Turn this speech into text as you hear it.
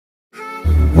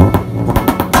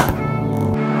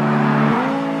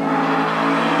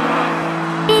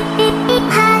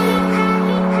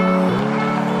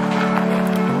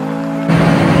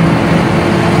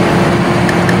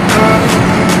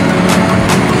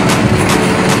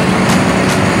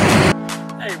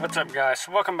up, guys?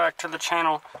 So welcome back to the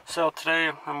channel. So today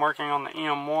I'm working on the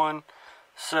EM1.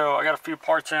 So I got a few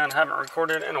parts in, haven't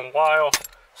recorded in a while,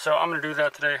 so I'm gonna do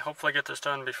that today. Hopefully get this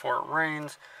done before it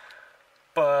rains.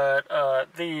 But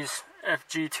these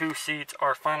FG2 seats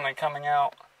are finally coming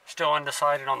out. Still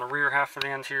undecided on the rear half of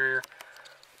the interior,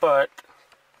 but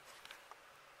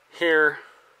here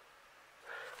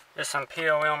is some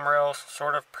POM rails,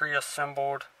 sort of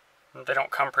pre-assembled. They don't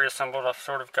come pre-assembled. I've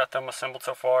sort of got them assembled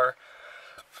so far.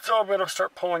 So I'm going to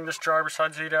start pulling this driver's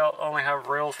side seat out. I only have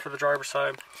rails for the driver's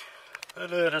side.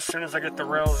 And then as soon as I get the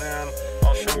rails in,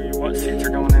 I'll show you what seats are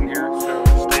going in here.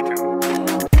 So stay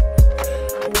tuned.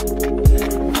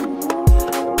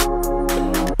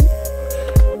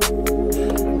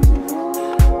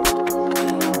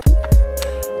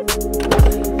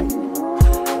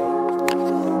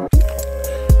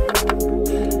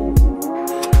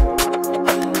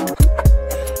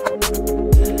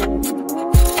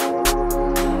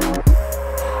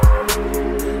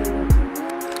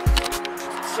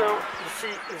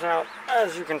 Out,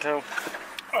 as you can tell,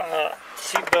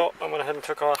 seat belt I went ahead and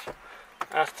took off.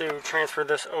 I have to transfer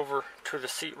this over to the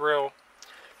seat rail,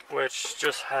 which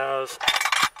just has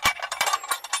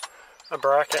a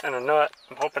bracket and a nut.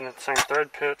 I'm hoping it's the same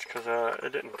thread pitch because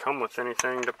it didn't come with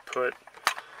anything to put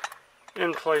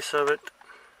in place of it,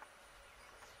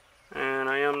 and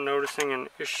I am noticing an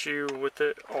issue with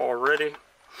it already,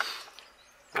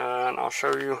 and I'll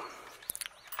show you.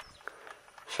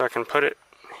 So I can put it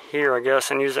here, I guess,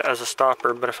 and use it as a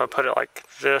stopper, but if I put it like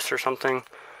this or something,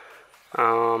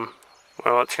 well,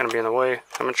 it's going to be in the way.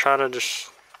 I'm going to try to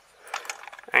just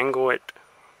angle it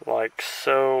like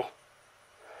so,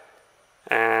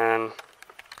 and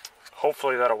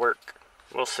hopefully that'll work.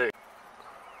 We'll see.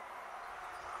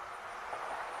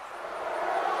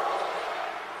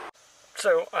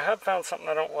 So I have found something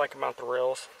I don't like about the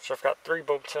rails. So I've got 3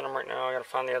 bolts in them right now. I got to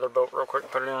find the other bolt real quick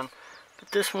and put it in.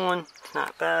 But this one, it's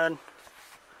not bad.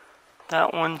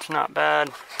 That one's not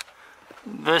bad.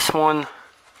 This one,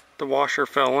 the washer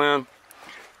fell in.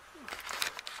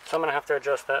 So I'm going to have to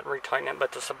adjust that and retighten it.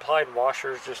 But the supplied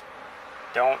washers just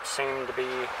don't seem to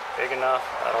be big enough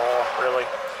at all, really.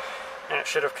 And it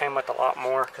should have came with a lot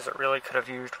more because it really could have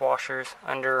used washers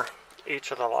under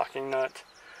each of the locking nuts.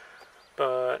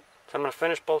 But so I'm going to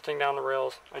finish bolting down the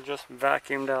rails. I just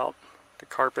vacuumed out the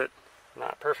carpet.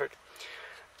 Not perfect.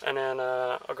 And then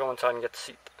I'll go inside and get the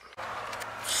seat.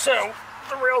 So,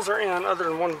 the rails are in, other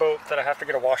than one bolt that I have to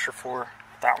get a washer for,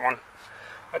 that one.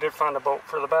 I did find a bolt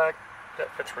for the back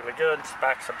that fits really good. This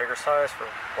back's a bigger size for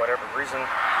whatever reason.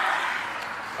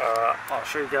 I'll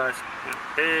show you guys.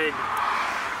 Big,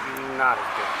 not as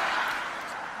good.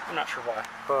 I'm not sure why.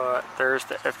 But there's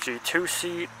the FG2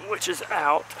 seat, which is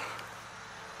out.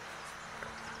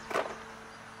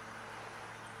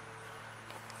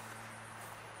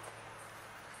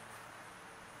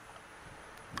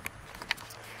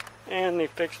 And the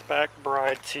fixed back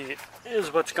bride seat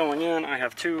is what's going in. I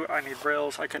have 2. I need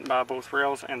rails. I couldn't buy both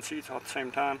rails and seats all at the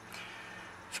same time.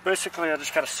 So basically I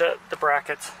just got to set the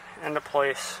brackets into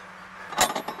place.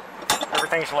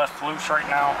 Everything's left loose right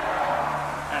now.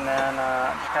 And then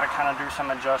just got to kind of do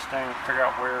some adjusting, figure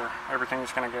out where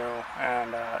everything's going to go,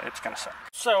 and it's going to set.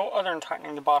 So other than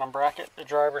tightening the bottom bracket, the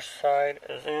driver's side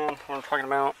is in. What I'm talking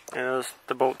about is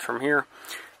the bolts from here.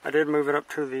 I did move it up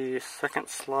to the second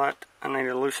slot. I need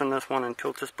to loosen this one and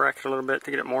tilt this bracket a little bit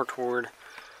to get it more toward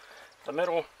the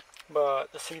middle.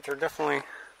 But the seats are definitely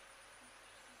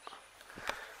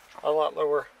a lot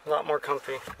lower, a lot more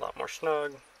comfy, a lot more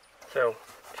snug. So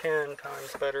 10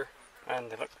 times better,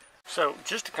 and they look. So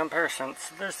just a comparison,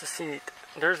 so there's the seat,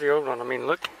 there's the old one. I mean,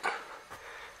 look,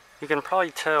 you can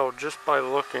probably tell just by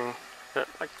looking that,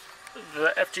 like,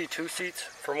 the FG2 seats,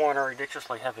 for one, are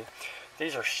ridiculously heavy.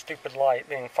 These are stupid light,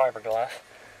 being fiberglass.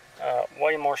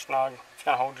 Way more snug. It's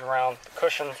going to hold you around. The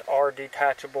cushions are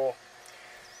detachable.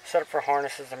 Set up for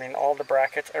harnesses. I mean, all the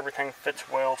brackets, everything fits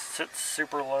well. Sits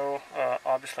super low.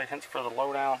 Obviously, hence for the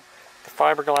low down. The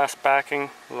fiberglass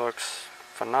backing looks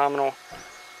phenomenal.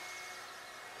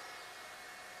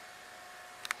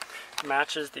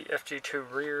 Matches the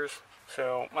FG2 rears.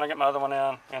 So when I get my other one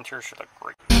in, the interior should look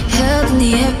great. Held in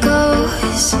the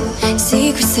echoes,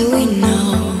 secrets that we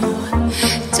know,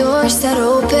 doors that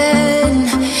open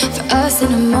for us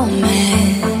in a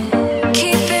moment.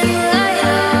 Keeping the light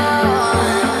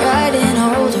on, righting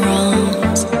our old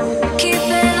wrongs,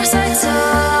 keeping our sights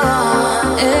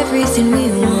on everything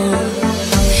we want.